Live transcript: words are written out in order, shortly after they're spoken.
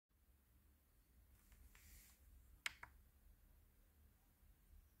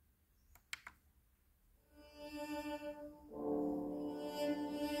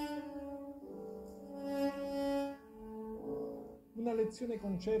lezione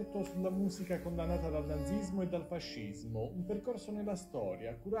concerto sulla musica condannata dal nazismo e dal fascismo, un percorso nella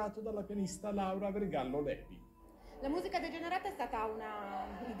storia curato dalla pianista Laura Vergallo Levi. La musica degenerata è stata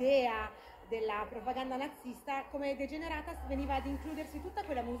un'idea della propaganda nazista. Come degenerata veniva ad includersi tutta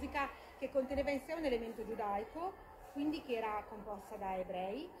quella musica che conteneva in sé un elemento giudaico, quindi che era composta da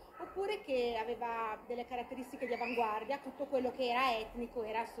ebrei, oppure che aveva delle caratteristiche di avanguardia. Tutto quello che era etnico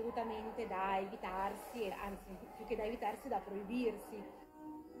era assolutamente da evitarsi, anzi più che da evitarsi, da proibirsi.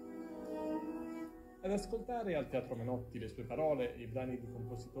 Ad ascoltare al Teatro Menotti le sue parole e i brani di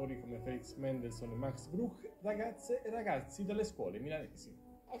compositori come Felix Mendelssohn e Max Bruch, ragazze e ragazzi delle scuole milanesi.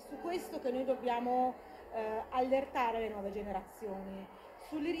 È su questo che noi dobbiamo allertare le nuove generazioni,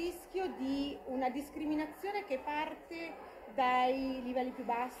 sul rischio di una discriminazione che parte dai livelli più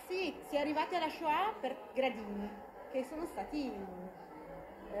bassi. Si è arrivati alla Shoah per gradini che sono stati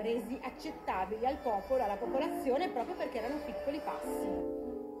resi accettabili al popolo, alla popolazione, proprio perché erano piccoli passi.